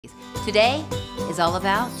Today is all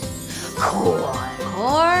about corn.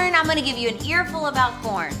 Corn, I'm gonna give you an earful about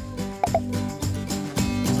corn.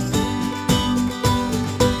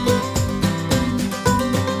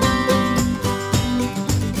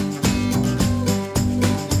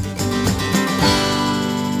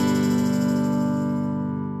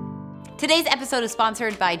 Today's episode is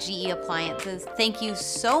sponsored by GE Appliances. Thank you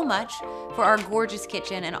so much for our gorgeous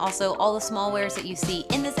kitchen and also all the small wares that you see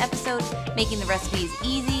in this episode, making the recipes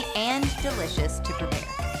easy and delicious to prepare.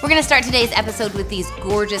 We're gonna start today's episode with these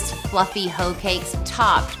gorgeous fluffy hoe cakes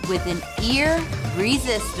topped with an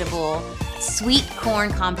irresistible sweet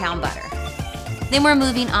corn compound butter. Then we're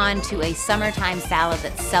moving on to a summertime salad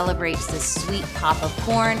that celebrates the sweet pop of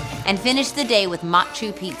corn and finish the day with mock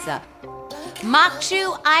chew pizza. Mock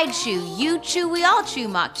chew, I chew, you chew, we all chew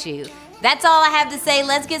mock chew. That's all I have to say.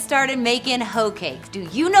 Let's get started making hoe cakes. Do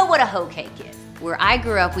you know what a hoe cake is? Where I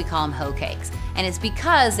grew up, we call them hoe cakes. And it's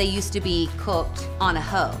because they used to be cooked on a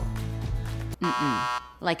hoe.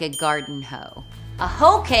 Like a garden hoe. A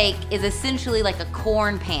hoe cake is essentially like a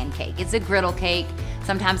corn pancake. It's a griddle cake.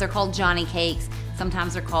 Sometimes they're called Johnny cakes.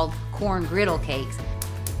 Sometimes they're called corn griddle cakes.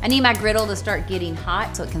 I need my griddle to start getting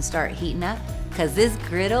hot so it can start heating up, because this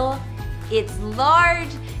griddle, it's large,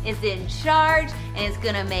 it's in charge, and it's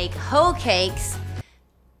gonna make hoe cakes.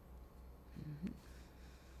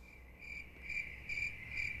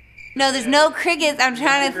 No, there's no crickets. I'm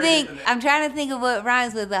trying to think of what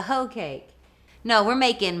rhymes with a hoe cake. No, we're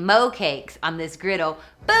making mo cakes on this griddle.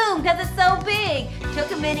 Boom, because it's so big.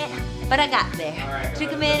 Took a minute, but I got there.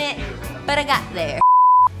 Took a minute, but I got there.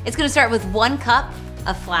 It's gonna start with 1 cup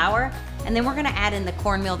of flour, and then we're gonna add in the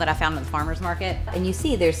cornmeal that I found at the farmer's market. And you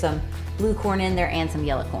see there's some blue corn in there and some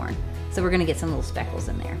yellow corn. So we're gonna get some little speckles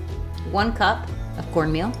in there. 1 cup of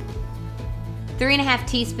cornmeal, 3½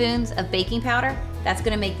 teaspoons of baking powder. That's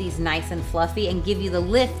gonna make these nice and fluffy and give you the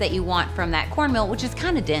lift that you want from that cornmeal, which is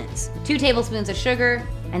kind of dense. 2 tablespoons of sugar,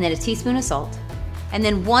 and then a teaspoon of salt, and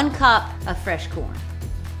then 1 cup of fresh corn.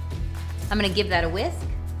 I'm gonna give that a whisk.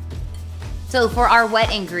 So for our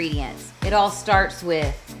wet ingredients, it all starts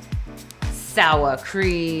with sour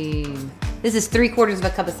cream. This is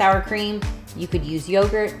 3/4 cup of sour cream. You could use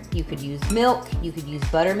yogurt, you could use milk, you could use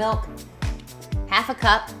buttermilk. 1/2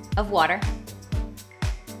 cup of water.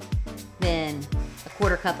 Then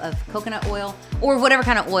 1/4 cup of coconut oil, or whatever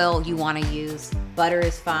kind of oil you want to use. Butter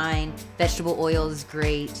is fine, vegetable oil is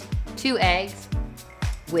great. 2 eggs,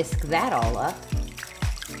 whisk that all up.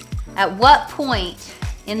 At what point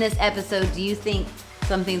in this episode do you think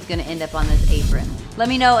something's gonna end up on this apron? Let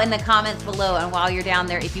me know in the comments below, and while you're down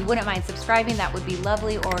there, if you wouldn't mind subscribing, that would be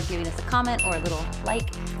lovely, or giving us a comment or a little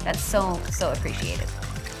like. That's so appreciated.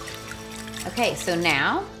 Okay, so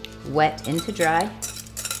now, wet into dry.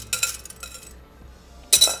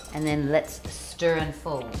 And then let's stir and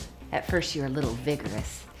fold. At first you're a little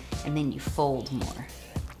vigorous, and then you fold more.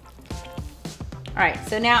 All right,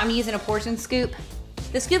 so now I'm using a portion scoop.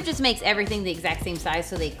 The scoop just makes everything the exact same size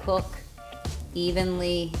so they cook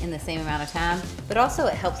evenly in the same amount of time, but also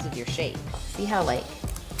it helps with your shape. See how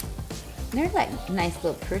they're like nice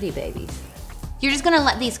little pretty babies. You're just gonna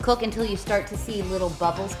let these cook until you start to see little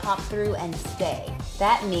bubbles pop through and stay.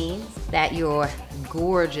 That means that your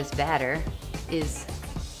gorgeous batter is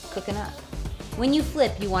cooking up. When you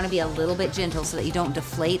flip, you wanna be a little bit gentle so that you don't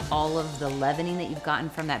deflate all of the leavening that you've gotten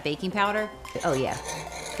from that baking powder. Oh yeah,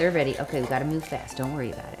 they're ready. Okay, we gotta move fast, don't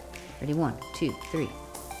worry about it. Ready, 1, 2, 3.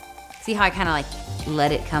 See how I kind of like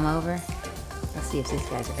let it come over? Let's see if these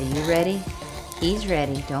guys are you ready? He's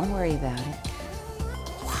ready, don't worry about it.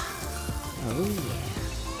 Oh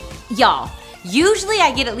yeah. Y'all, usually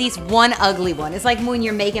I get at least 1 ugly one. It's like when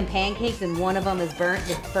you're making pancakes and one of them is burnt,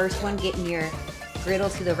 the first one getting your griddle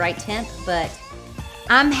to the right temp, but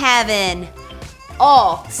I'm having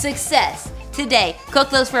all success today. Cook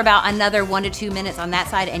those for about another 1 to 2 minutes on that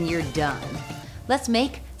side and you're done. Let's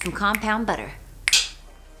make some compound butter.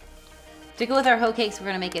 To go with our hoe cakes, we're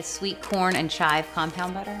gonna make a sweet corn and chive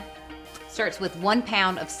compound butter. Starts with 1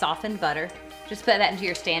 pound of softened butter. Just put that into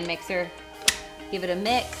your stand mixer. Give it a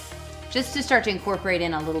mix, just to start to incorporate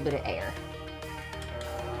in a little bit of air.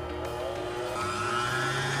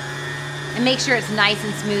 And make sure it's nice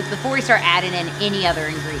and smooth before we start adding in any other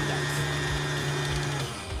ingredients.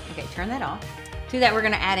 Okay, turn that off. To that, we're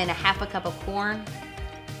gonna add in 1/2 cup of corn.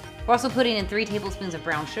 We're also putting in 3 tablespoons of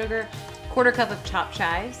brown sugar, 1/4 cup of chopped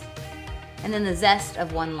chives, and then the zest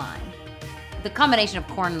of 1 lime. The combination of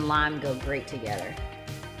corn and lime go great together.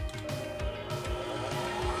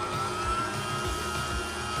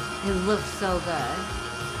 It looks so good.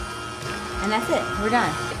 And that's it, we're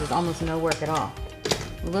done. There's almost no work at all.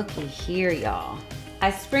 Looky here, y'all. I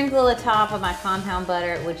sprinkle the top of my compound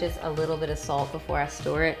butter with just a little bit of salt before I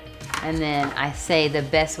store it. And then I say the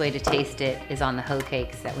best way to taste it is on the hoe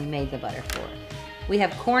cakes that we made the butter for. We have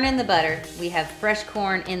corn in the butter, we have fresh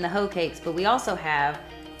corn in the hoe cakes, but we also have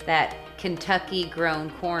that Kentucky grown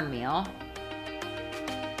cornmeal.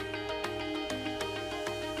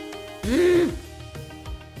 Mmm!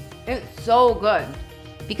 It's so good.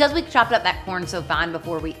 Because we chopped up that corn so fine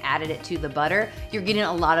before we added it to the butter, you're getting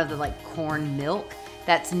a lot of the like corn milk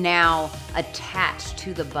that's now attached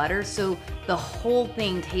to the butter. So the whole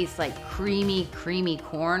thing tastes like creamy, creamy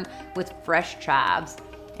corn with fresh chives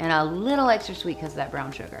and a little extra sweet because of that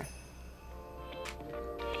brown sugar.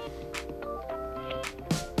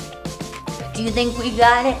 Do you think we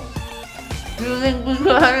got it? Do you think we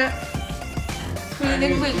got it? Do you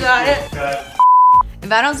think we got it?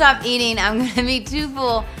 If I don't stop eating, I'm gonna be too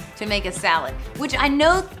full to make a salad, which I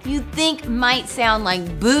know you think might sound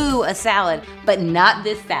like boo, a salad, but not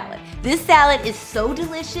this salad. This salad is so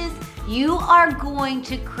delicious, you are going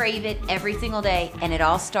to crave it every single day, and it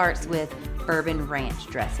all starts with bourbon ranch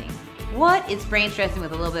dressing. What is ranch dressing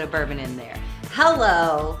with a little bit of bourbon in there?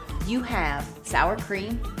 Hello, you have sour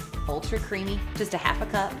cream, ultra creamy, just a half a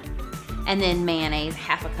cup, and then mayonnaise,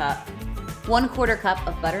 half a cup, 1/4 cup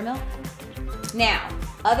of buttermilk. Now,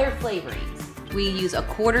 other flavorings. We use a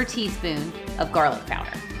 1/4 teaspoon of garlic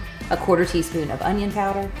powder, a 1/4 teaspoon of onion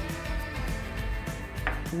powder,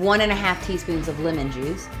 1.5 teaspoons of lemon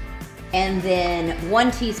juice, and then 1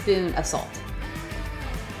 teaspoon of salt.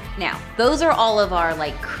 Now, those are all of our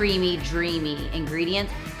like creamy, dreamy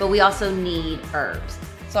ingredients, but we also need herbs.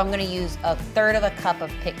 So I'm gonna use 1/3 cup of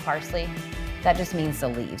picked parsley. That just means the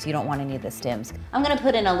leaves. You don't want any of the stems. I'm gonna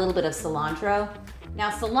put in a little bit of cilantro. Now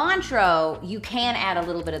cilantro, you can add a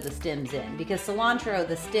little bit of the stems in because cilantro,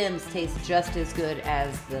 the stems taste just as good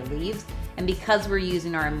as the leaves. And because we're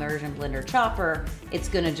using our immersion blender chopper, it's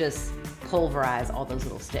gonna just pulverize all those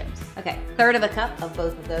little stems. Okay, 1/3 cup of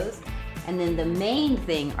both of those. And then the main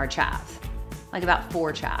thing are chives, like about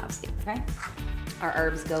 4 chives, okay? Our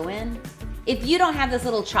herbs go in. If you don't have this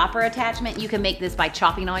little chopper attachment, you can make this by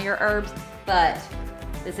chopping all your herbs, but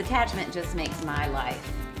this attachment just makes my life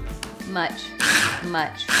much,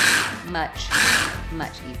 much, much,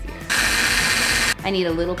 much easier. I need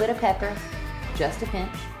a little bit of pepper, just a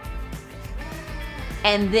pinch.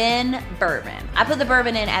 And then bourbon. I put the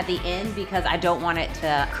bourbon in at the end because I don't want it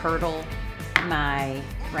to curdle my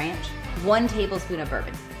ranch. 1 tablespoon of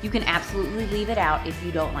bourbon. You can absolutely leave it out if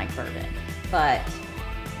you don't like bourbon, but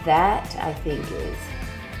that I think is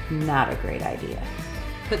not a great idea.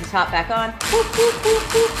 Put the top back on.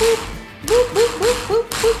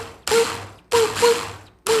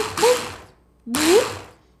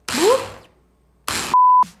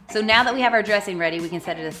 So now that we have our dressing ready, we can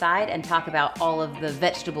set it aside and talk about all of the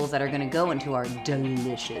vegetables that are gonna go into our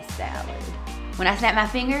delicious salad. When I snap my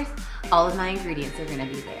fingers, all of my ingredients are gonna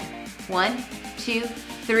be there. 1, 2,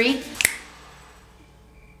 3.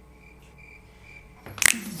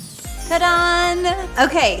 Ta-da!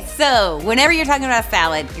 Okay, so whenever you're talking about a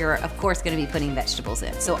salad, you're of course gonna be putting vegetables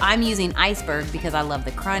in. So I'm using iceberg because I love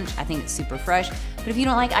the crunch. I think it's super fresh. But if you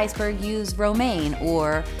don't like iceberg, use romaine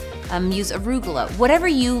or use arugula. Whatever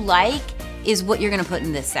you like is what you're gonna put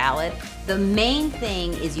in this salad. The main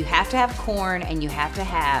thing is you have to have corn and you have to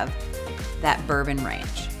have that bourbon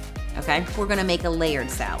ranch, okay? We're gonna make a layered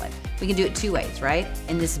salad. We can do it 2 ways, right?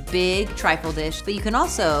 In this big trifle dish, but you can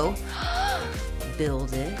also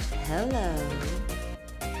build it, hello,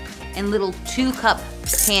 in little 2-cup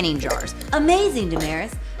canning jars. Amazing,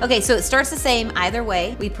 Damaris. Okay, so it starts the same either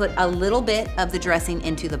way. We put a little bit of the dressing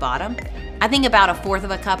into the bottom. I think about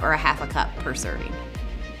 1/4 cup or 1/2 cup per serving.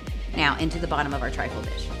 Now into the bottom of our trifle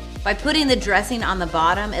dish. By putting the dressing on the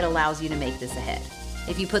bottom, it allows you to make this a head.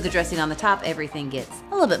 If you put the dressing on the top, everything gets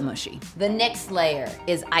a little bit mushy. The next layer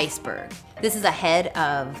is iceberg. This is a head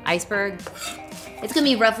of iceberg. It's gonna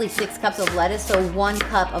be roughly 6 cups of lettuce, so 1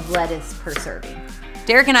 cup of lettuce per serving.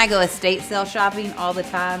 Derek and I go estate sale shopping all the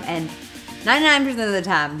time, and 99% of the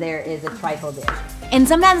time there is a trifle dish. And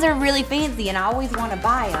sometimes they're really fancy and I always wanna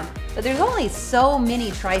buy them, but there's only so many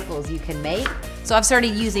trifles you can make. So I've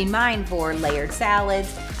started using mine for layered salads.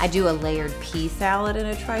 I do a layered pea salad in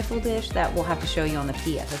a trifle dish that we'll have to show you on the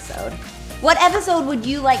pea episode. What episode would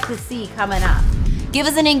you like to see coming up? Give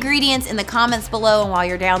us an ingredients in the comments below, and while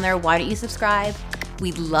you're down there, why don't you subscribe?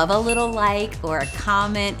 We'd love a little like or a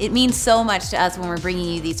comment. It means so much to us when we're bringing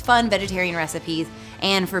you these fun vegetarian recipes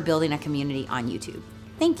and for building a community on YouTube.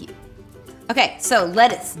 Thank you. Okay, so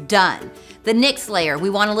lettuce, done. The next layer, we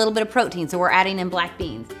want a little bit of protein, so we're adding in black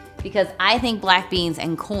beans because I think black beans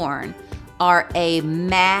and corn are a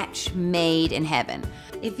match made in heaven.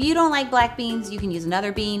 If you don't like black beans, you can use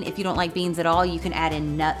another bean. If you don't like beans at all, you can add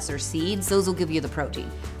in nuts or seeds. Those will give you the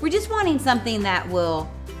protein. We're just wanting something that will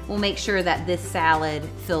make sure that this salad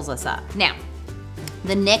fills us up. Now,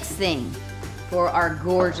 the next thing for our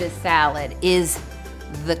gorgeous salad is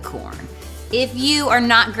the corn. If you are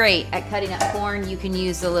not great at cutting up corn, you can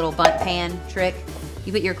use the little bunt pan trick.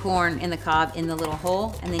 You put your corn in the cob in the little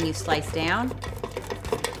hole, and then you slice down.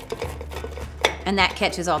 And that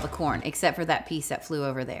catches all the corn, except for that piece that flew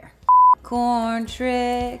over there. Corn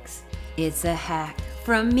tricks, it's a hack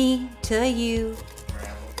from me to you.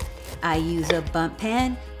 I use a bunt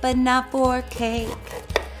pan, but not for cake.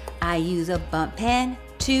 I use a bunt pan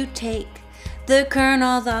to take the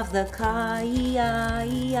kernels off the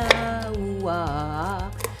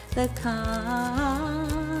the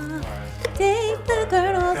take the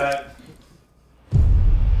kernels. Cut.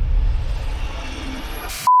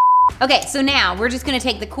 Okay, so now we're just gonna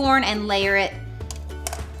take the corn and layer it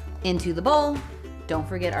into the bowl. Don't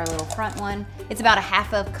forget our little front one. It's about a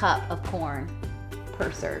half a cup of corn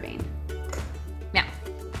per serving. Now,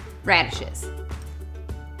 radishes.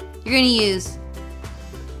 You're gonna use,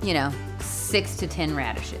 6 to 10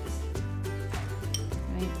 radishes.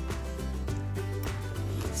 Right?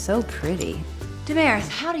 So pretty. Damaris,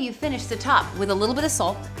 how do you finish the top? With a little bit of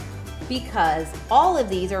salt, because all of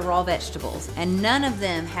these are raw vegetables and none of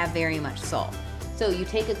them have very much salt. So you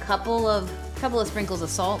take a couple of sprinkles of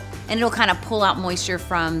salt and it'll kind of pull out moisture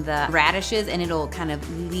from the radishes and it'll kind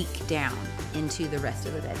of leak down into the rest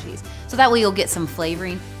of the veggies. So that way you'll get some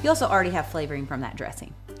flavoring. You also already have flavoring from that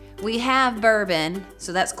dressing. We have bourbon,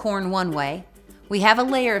 so that's corn one way. We have a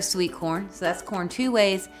layer of sweet corn, so that's corn 2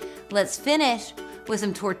 ways. Let's finish with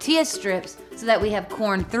some tortilla strips so that we have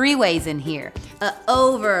corn 3 ways in here. An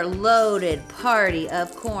overloaded party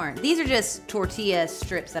of corn. These are just tortilla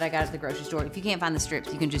strips that I got at the grocery store. If you can't find the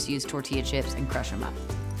strips, you can just use tortilla chips and crush them up.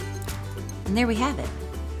 And there we have it.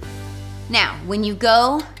 Now, when you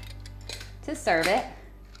go to serve it,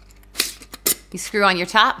 you screw on your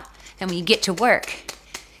top, and when you get to work,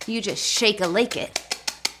 you just shake a lake it.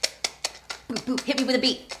 Boop, boop, hit me with a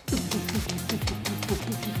beat.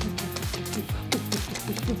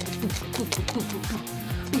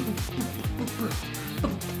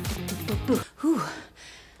 Whew,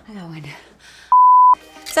 I got wind.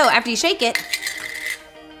 So after you shake it,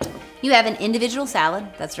 you have an individual salad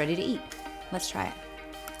that's ready to eat. Let's try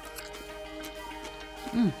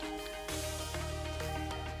it.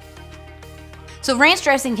 So ranch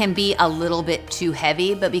dressing can be a little bit too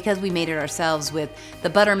heavy, but because we made it ourselves with the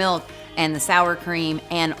buttermilk and the sour cream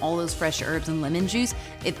and all those fresh herbs and lemon juice,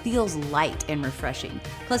 it feels light and refreshing.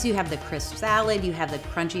 Plus you have the crisp salad, you have the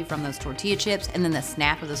crunchy from those tortilla chips, and then the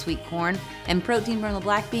snap of the sweet corn and protein from the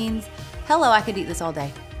black beans. Hello, I could eat this all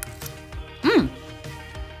day.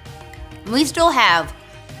 We still have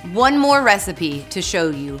one more recipe to show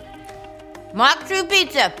you. Mock Chew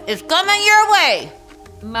pizza is coming your way.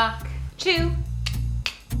 Mock Chew,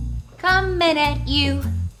 coming at you.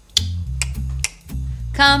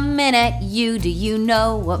 Coming at you, do you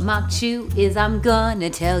know what mock chew is? I'm gonna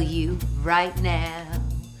tell you right now.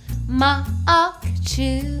 Mock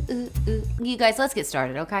chew. You guys, let's get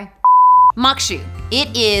started, okay? Mock chew.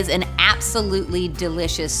 It is an absolutely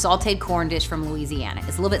delicious sauteed corn dish from Louisiana.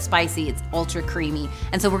 It's a little bit spicy, it's ultra creamy,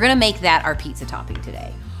 and so we're gonna make that our pizza topping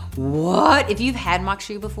today. What? If you've had mock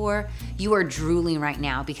chew before, you are drooling right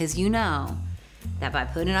now because you know that by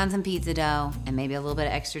putting on some pizza dough and maybe a little bit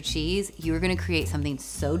of extra cheese, you're gonna create something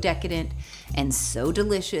so decadent and so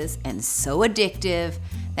delicious and so addictive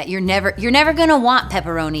that you're never gonna want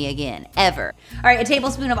pepperoni again, ever. All right, a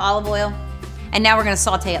tablespoon of olive oil, and now we're gonna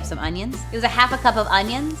saute up some onions. It was a half a cup of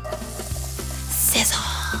onions. Sizzle.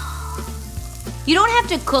 You don't have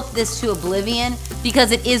to cook this to oblivion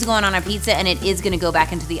because it is going on a pizza and it is gonna go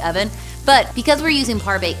back into the oven. But because we're using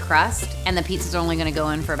par-baked crust and the pizzas are only gonna go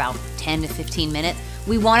in for about 10 to 15 minutes,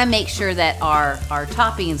 we wanna make sure that our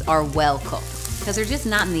toppings are well cooked because they're just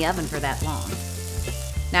not in the oven for that long.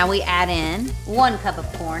 Now we add in 1 cup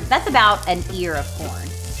of corn. That's about an ear of corn.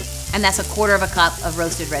 And that's 1/4 cup of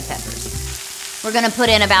roasted red peppers. We're gonna put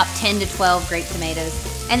in about 10 to 12 grape tomatoes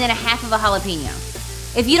and then a half of a jalapeno.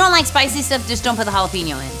 If you don't like spicy stuff, just don't put the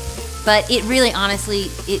jalapeno in. But it really, honestly,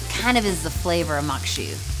 it kind of is the flavor of mock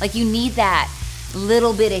chew. Like you need that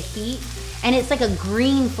little bit of heat, and it's like a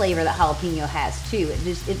green flavor that jalapeno has too.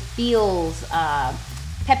 It feels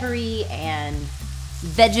peppery and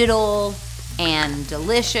vegetal and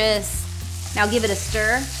delicious. Now give it a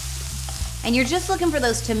stir, and you're just looking for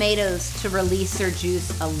those tomatoes to release their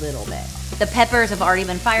juice a little bit. The peppers have already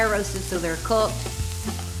been fire roasted, so they're cooked.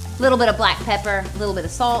 A little bit of black pepper, a little bit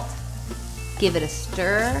of salt. Give it a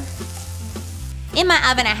stir. In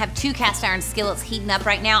my oven, I have 2 cast iron skillets heating up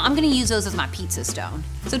right now. I'm gonna use those as my pizza stone.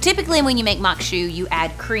 So typically when you make makshu, you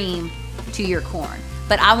add cream to your corn.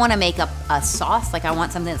 But I wanna make up a sauce, like I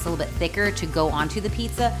want something that's a little bit thicker to go onto the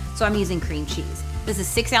pizza, so I'm using cream cheese. This is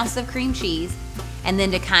 6 ounces of cream cheese, and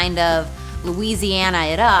then to kind of Louisiana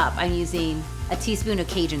it up, I'm using a teaspoon of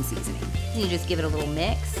Cajun seasoning. You just give it a little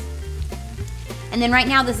mix. And then right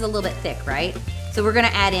now this is a little bit thick, right? So we're gonna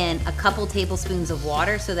add in a couple tablespoons of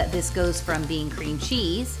water so that this goes from being cream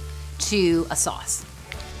cheese to a sauce.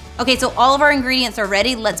 Okay, so all of our ingredients are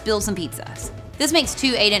ready. Let's build some pizzas. This makes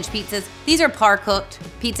 2 8-inch pizzas. These are par-cooked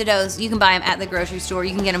pizza doughs. You can buy them at the grocery store.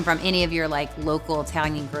 You can get them from any of your like local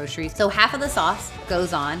Italian groceries. So half of the sauce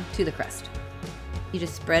goes on to the crust. You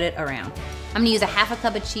just spread it around. I'm gonna use a half a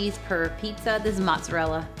cup of cheese per pizza. This is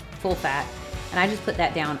mozzarella, full fat. And I just put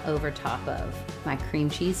that down over top of my cream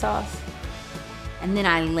cheese sauce. And then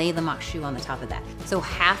I lay the makshu on the top of that. So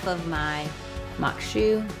half of my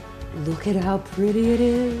makshu, look at how pretty it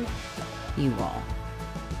is. You all.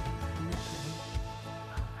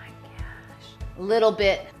 Oh my gosh. A little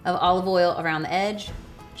bit of olive oil around the edge,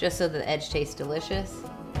 just so the edge tastes delicious.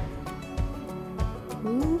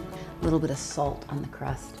 Ooh. A little bit of salt on the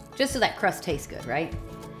crust, just so that crust tastes good, right?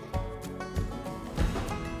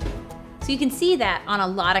 So you can see that on a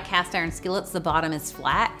lot of cast iron skillets, the bottom is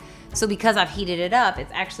flat. So because I've heated it up,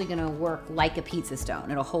 it's actually gonna work like a pizza stone.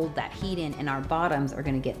 It'll hold that heat in and our bottoms are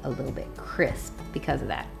gonna get a little bit crisp because of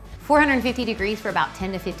that. 450 degrees for about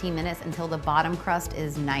 10 to 15 minutes until the bottom crust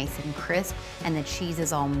is nice and crisp and the cheese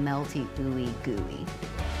is all melty, ooey gooey.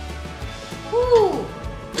 Woo!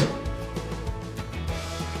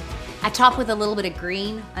 I top with a little bit of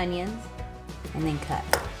green onions and then cut.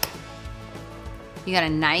 You got a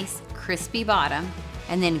nice crispy bottom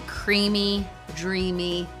and then creamy,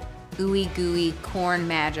 dreamy, ooey gooey corn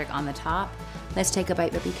magic on the top. Let's take a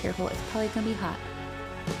bite, but be careful, it's probably gonna be hot.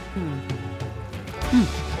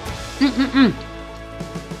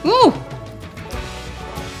 Ooh!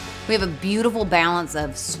 We have a beautiful balance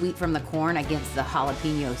of sweet from the corn against the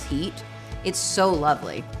jalapenos heat. It's so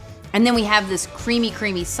lovely. And then we have this creamy,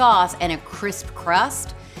 creamy sauce and a crisp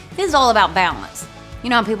crust. This is all about balance. You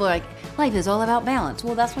know how people are like, life is all about balance.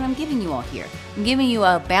 Well, that's what I'm giving you all here. I'm giving you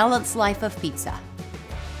a balanced life of pizza.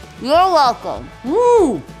 You're welcome.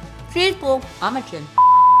 Woo! People, I'm a chin.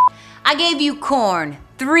 I gave you corn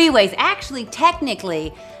 3 ways. Actually,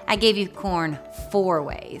 technically, I gave you corn 4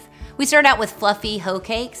 ways. We started out with fluffy hoe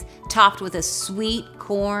cakes, topped with a sweet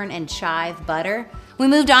corn and chive butter. We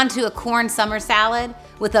moved on to a corn summer salad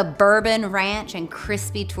with a bourbon ranch and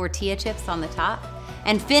crispy tortilla chips on the top,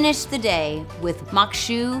 and finished the day with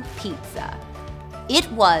makshu pizza. It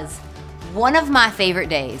was one of my favorite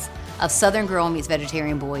days of Southern Girl Meets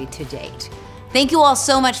Vegetarian Boy to date. Thank you all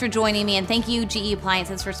so much for joining me, and thank you GE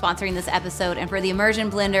Appliances for sponsoring this episode and for the immersion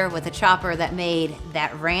blender with a chopper that made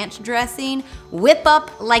that ranch dressing whip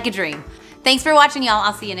up like a dream. Thanks for watching, y'all.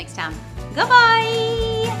 I'll see you next time. Goodbye.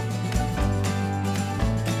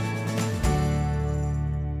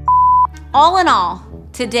 All in all,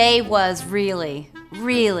 today was really,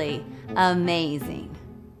 really amazing.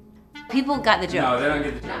 People got the joke. No, they don't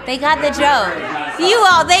get the joke. They got the joke. You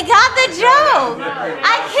all, they got the joke.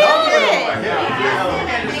 I killed it.